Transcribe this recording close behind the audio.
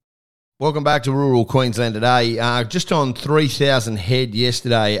Welcome back to rural Queensland today. Just on 3,000 head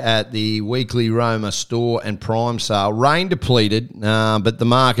yesterday at the weekly Roma store and prime sale. Rain depleted, but the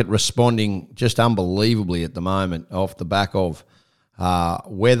market responding just unbelievably at the moment off the back of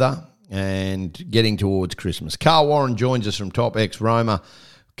weather and getting towards Christmas. Carl Warren joins us from TopX Roma.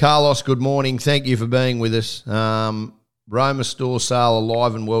 Carlos, good morning. Thank you for being with us. Roma store sale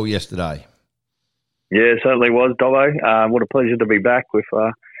alive and well yesterday. Yeah, it certainly was, Dobbo. What a pleasure to be back with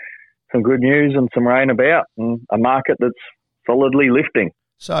some good news and some rain about, and a market that's solidly lifting.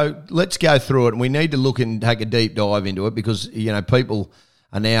 So let's go through it, and we need to look and take a deep dive into it because, people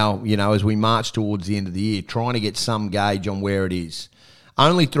are now, as we march towards the end of the year, trying to get some gauge on where it is.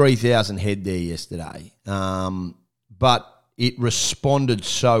 Only 3,000 head there yesterday, but it responded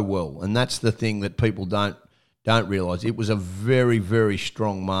so well, and that's the thing that people don't realise. It was a very, very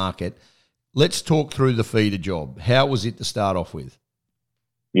strong market. Let's talk through the feeder job. How was it to start off with?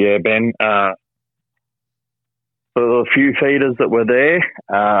 Yeah, Ben, for the few feeders that were there,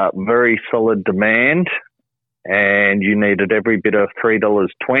 very solid demand, and you needed every bit of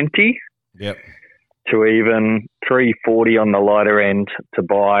 $3.20 to even $3.40 on the lighter end to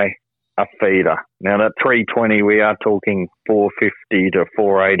buy a feeder. Now, that $3.20, we are talking 450 to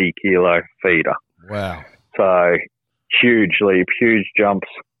 480 kilo feeder. Wow. So, huge leap, huge jumps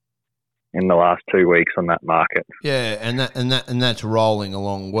in the last 2 weeks on that market. Yeah, and that's rolling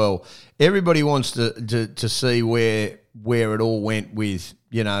along well. Everybody wants to see where it all went with,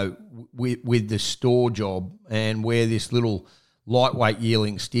 with the store job and where this little lightweight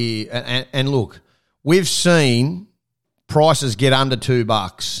yearling steer. And look, we've seen prices get under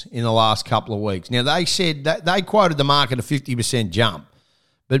 $2 in the last couple of weeks. Now, they said that they quoted the market a 50% jump.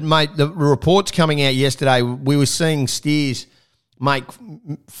 But, mate, the reports coming out yesterday, we were seeing steers make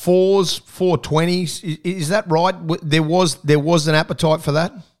 420s. Is that right? There was an appetite for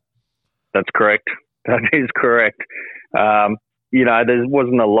that? That's correct. That is correct. There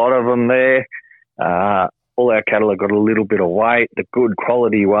wasn't a lot of them there. All our cattle have got a little bit of weight. The good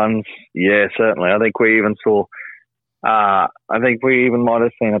quality ones, yeah, certainly. I think we even might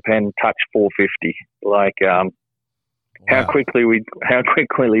have seen a pen touch 450. How quickly we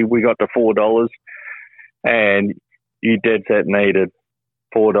got to $4, and you dead set needed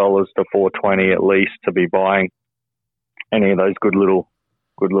 $4 to $4.20 at least to be buying any of those good little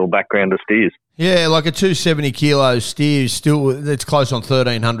backgrounder steers. Yeah, like a 270 kilo steer is still, it's close on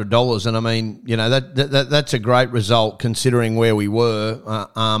 $1,300, and I mean, that's a great result considering where we were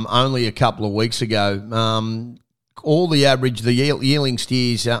only a couple of weeks ago. All the average, the yearling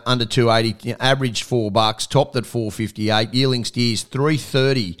steers under 280, averaged $4, topped at 458. Yearling steers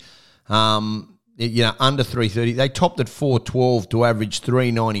 330. Under 330. They topped at 412 to average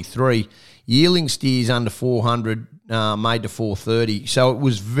 393. Yearling steers under 400 made to 430. So it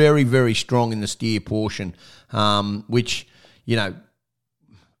was very, very strong in the steer portion, which,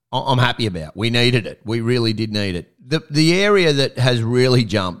 I'm happy about. We needed it. We really did need it. The area that has really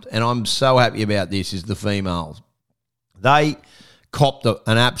jumped, and I'm so happy about this, is the females. They copped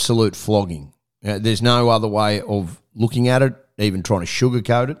an absolute flogging. There's no other way of looking at it, even trying to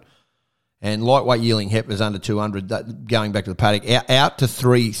sugarcoat it. And lightweight yearling heifers under 200, going back to the paddock, out to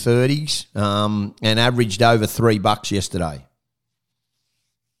 330s and averaged over $3 yesterday.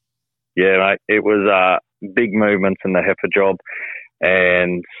 Yeah, mate, it was big movements in the heifer job,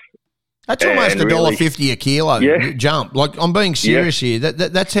 and that's almost $1.50 a kilo jump. Like, I'm being serious here.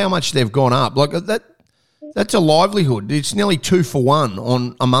 That's how much they've gone up. Like that's a livelihood. It's nearly 2 for 1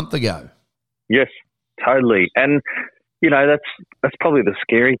 on a month ago. Yes, totally, and. That's probably the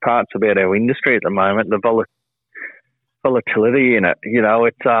scary parts about our industry at the moment, the volatility in it.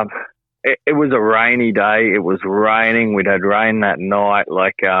 It was a rainy day. It was raining. We'd had rain that night.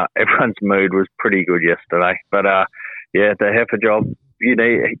 Everyone's mood was pretty good yesterday. But, the heifer job, if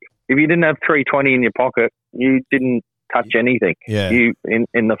you didn't have $3.20 in your pocket, you didn't touch anything in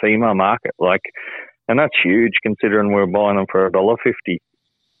the female market. And that's huge considering we're buying them for $1.50.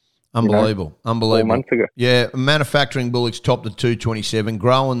 Unbelievable. 4 months ago. Yeah, manufacturing bullocks topped at 227,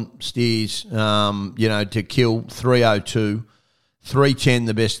 growing steers, to kill 302, 310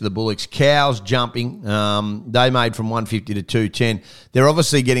 the best of the bullocks. Cows jumping, they made from 150 to 210. They're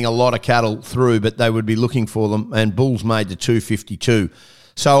obviously getting a lot of cattle through, but they would be looking for them, and bulls made to 252.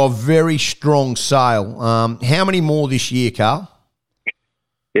 So a very strong sale. How many more this year, Carl?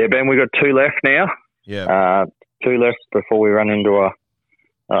 Yeah, Ben, we've got 2 left now. Yeah. 2 left before we run into a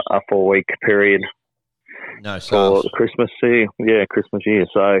 4-week period for Christmas year. Yeah, Christmas year.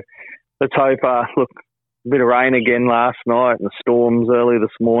 So let's hope, a bit of rain again last night and storms early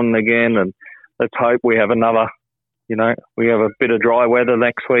this morning again, and let's hope we have another we have a bit of dry weather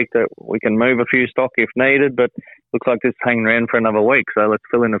next week that we can move a few stock if needed, but looks like this is hanging around for another week, so let's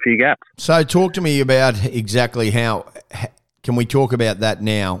fill in a few gaps. So talk to me about exactly can we talk about that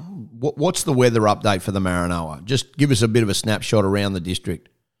now? What's the weather update for the Maranoa? Just give us a bit of a snapshot around the district.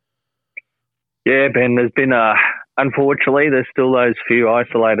 Yeah, Ben, there's been unfortunately, there's still those few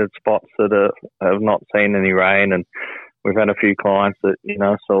isolated spots that have not seen any rain, and we've had a few clients that,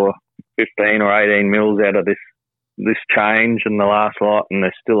 saw 15 or 18 mils out of this change in the last lot, and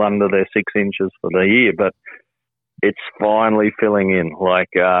they're still under their 6 inches for the year, but it's finally filling in. Like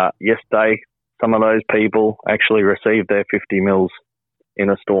yesterday, some of those people actually received their 50 mils in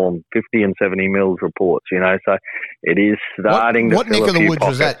a storm, 50 and 70 mils reports, so it is starting to fill a few pockets. What neck of the woods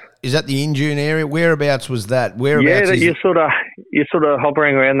was that? Is that the Injune area? Whereabouts was that? You're sort of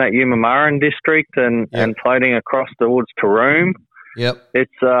hovering around that Yumamurrin district and floating across towards Taroom. Yep.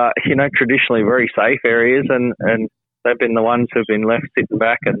 It's, traditionally very safe areas, and they've been the ones who've been left sitting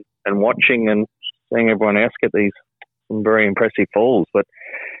back and watching and seeing everyone else get some very impressive falls. But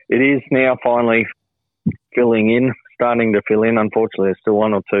it is now finally starting to fill in. Unfortunately, there's still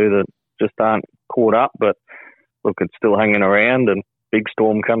one or two that just aren't caught up, but look, it's still hanging around, and big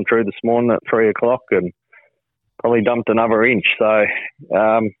storm come through this morning at 3 o'clock and probably dumped another inch. So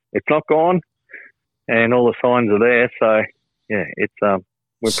it's not gone, and all the signs are there. So yeah, it's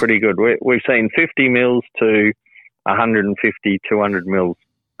we're pretty good. We've seen 50 mils to 150, 200 mils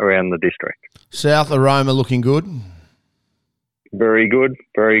around the district. South of Roma looking good? Very good,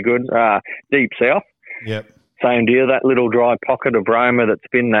 very good. Deep south. Yep. Same deal, that little dry pocket of Roma that's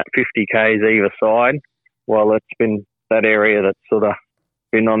been that 50 k's either side. Well, it's been that area that's sort of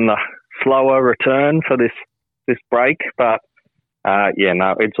been on the slower return for this break. But,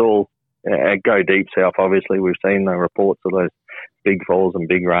 it's all go deep south. Obviously, we've seen the reports of those big falls and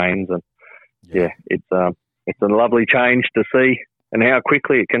big rains. And, it's a lovely change to see and how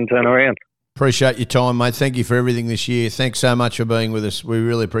quickly it can turn around. Appreciate your time, mate. Thank you for everything this year. Thanks so much for being with us. We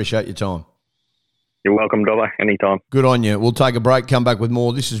really appreciate your time. You're welcome, Dobber. Anytime. Good on you. We'll take a break, come back with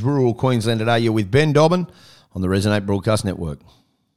more. This is Rural Queensland Today. You're with Ben Dobbin on the Resonate Broadcast Network.